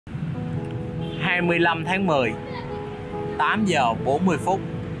25 tháng 10, 8 giờ 40 phút.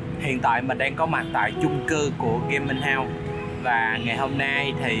 Hiện tại mình đang có mặt tại chung cư của Gaming House. Và ngày hôm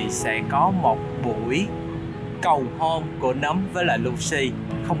nay thì sẽ có một buổi cầu hôn của Nấm với lại Lucy.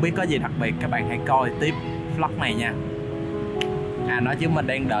 Không biết có gì đặc biệt, các bạn hãy coi tiếp vlog này nha. Nói chứ mình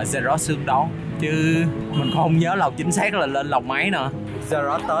đang đợi Zero xương đón, chứ mình không nhớ lọc chính xác là lên lọc máy nữa.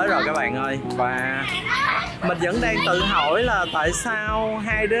 Zero tới rồi các bạn ơi. Và mình vẫn đang tự hỏi là tại sao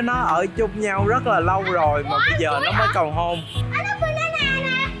hai đứa nó ở chung nhau rất là lâu rồi mà bây giờ nó mới cầu hôn.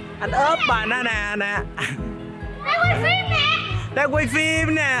 Anh ốp bà Nana nè. Đang quay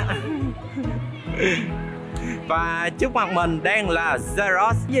phim nè. Và trước mặt mình đang là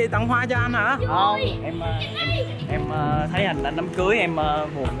Zeros. Gì tặng hoa cho anh hả? Không, em thấy anh đám cưới em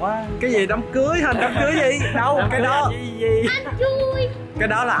buồn quá. Cái gì đám cưới? Hình đám cưới gì? Đâu, cái đó gì? Cái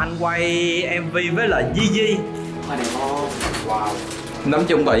đó là anh quay MV với lại Gigi. Wow. Nấm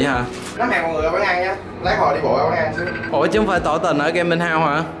chuẩn bị hả? Nó hàng mọi người ở quán ăn nhá. Lát hồi đi bộ ở quán ăn xíu. Ủa chứ không phải tỏ tình ở Gaming House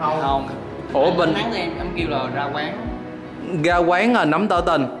hả? Không. Ủa bình nắng em kêu là ra quán. Ra quán là Nấm tỏ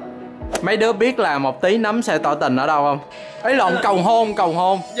tình. Mấy đứa biết là một tí Nấm sẽ tỏ tình ở đâu không? Ấy lộn, cầu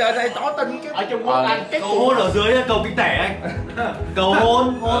hôn. Giờ này tỏ tình cái ở Trung Quốc anh, cầu hôn ở dưới cầu kinh tẻ anh. Cầu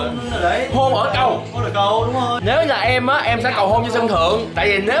hôn ở đấy. hôn ở cầu. Hôn ở cầu đúng rồi. Nếu là em á, em sẽ cầu hôn trên sân thượng. Tại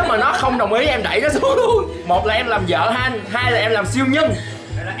vì nếu mà nó không đồng ý em đẩy nó xuống luôn. Một là em làm vợ anh, hai là em làm siêu nhân.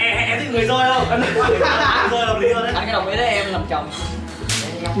 Em thích người rồi không? Anh rồi hợp lý rồi đấy. Anh cái đồng ý đấy em làm chồng.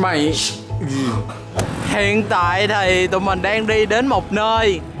 Mày hiện tại thì tụi mình đang đi đến một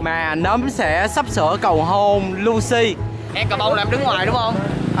nơi mà Nấm sẽ sắp sửa cầu hôn Lucy. Em cà bông làm đứng ngoài đúng không?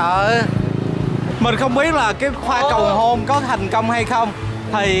 Mình không biết là cái khoa cầu hôn có thành công hay không,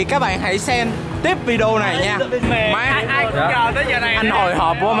 thì các bạn hãy xem tiếp video này nha. Mát, chờ tới giờ này anh hồi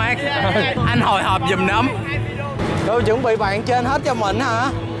hộp quá Mát. Anh hồi hộp giùm Nấm. Tôi chuẩn bị bạn trên hết cho mình hả?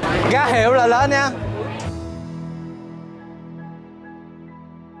 Ra hiệu là lên nha.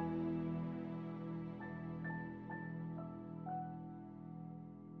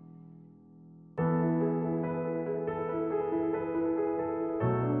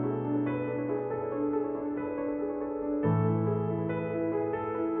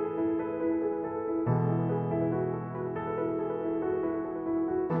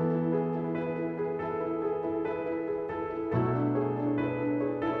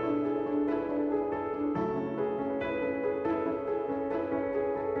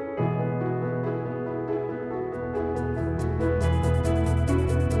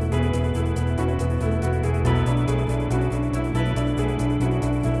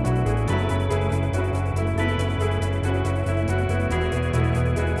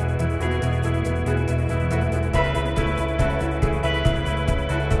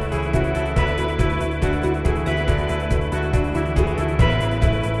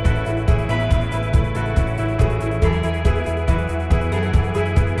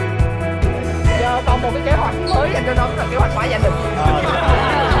 Một cái kế hoạch mới dành cho Nấm là kế hoạch phá gia đình.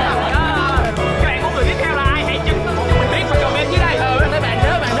 Các bạn muốn người tiếp theo là ai? Hãy cho mình biết và comment dưới đây. Các bạn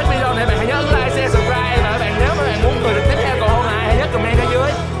nếu bạn thích video này, bạn hãy nhớ like, share, subscribe. Và các bạn nếu các bạn muốn người tiếp theo cầu hôn ai, hãy nhớ comment ở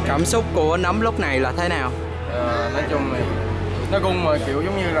dưới. Cảm xúc của Nấm lúc này là thế nào? Nói chung thì nó cũng mà kiểu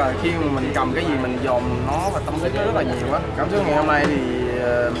giống như là khi mà mình cầm cái gì mình dồn nó và tâm huyết nó rất là nhiều á. Cảm xúc ngày hôm nay thì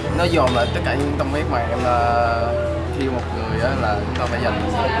nó dồn lại tất cả những tâm huyết mà em khi một người á là chúng ta phải dành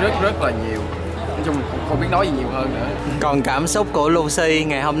rất là nhiều. Nói chung không biết nói gì nhiều hơn nữa. Còn cảm xúc của Lucy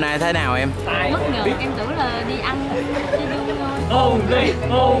ngày hôm nay thế nào em? Bất ngờ, em tưởng là đi ăn đi vui thôi.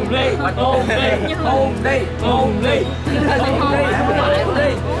 Hôn đi.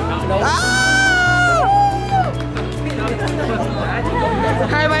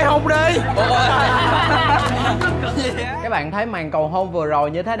 Hai bay hôn đi. Các bạn thấy màn cầu hôn vừa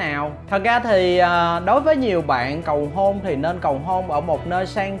rồi như thế nào? Thật ra thì đối với nhiều bạn, cầu hôn thì nên cầu hôn ở một nơi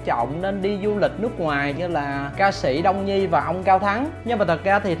sang trọng, nên đi du lịch nước ngoài như là ca sĩ Đông Nhi và ông Cao Thắng. Nhưng mà thật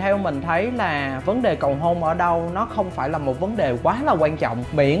ra thì theo mình thấy là vấn đề cầu hôn ở đâu nó không phải là một vấn đề quá là quan trọng,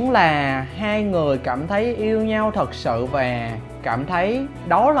 miễn là hai người cảm thấy yêu nhau thật sự và cảm thấy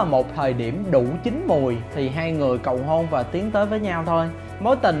đó là một thời điểm đủ chín mùi thì hai người cầu hôn và tiến tới với nhau thôi.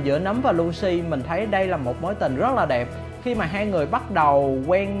 Mối tình giữa Nấm và Lucy mình thấy đây là một mối tình rất là đẹp. Khi mà hai người bắt đầu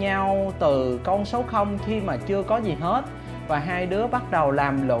quen nhau từ con số 0 khi mà chưa có gì hết, và hai đứa bắt đầu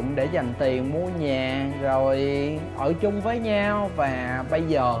làm lụng để dành tiền mua nhà rồi ở chung với nhau, và bây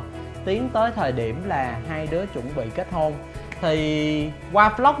giờ tiến tới thời điểm là hai đứa chuẩn bị kết hôn. Thì qua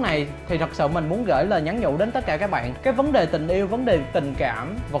vlog này thì thật sự mình muốn gửi lời nhắn nhủ đến tất cả các bạn. Cái vấn đề tình yêu, vấn đề tình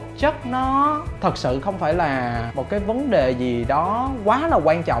cảm, vật chất nó thật sự không phải là một cái vấn đề gì đó quá là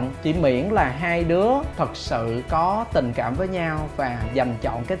quan trọng. Chỉ miễn là hai đứa thật sự có tình cảm với nhau và dành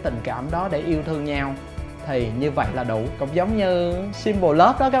chọn cái tình cảm đó để yêu thương nhau, thì như vậy là đủ. Cũng giống như symbol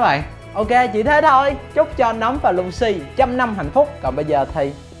love đó các bạn. Ok, chỉ thế thôi. Chúc cho Nấm và Lucy 100 năm hạnh phúc. Còn bây giờ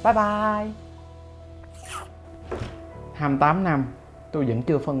thì bye bye. 28 năm tôi vẫn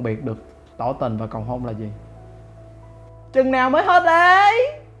chưa phân biệt được tỏ tình và cầu hôn là gì. Chừng nào mới hết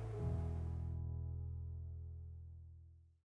đấy.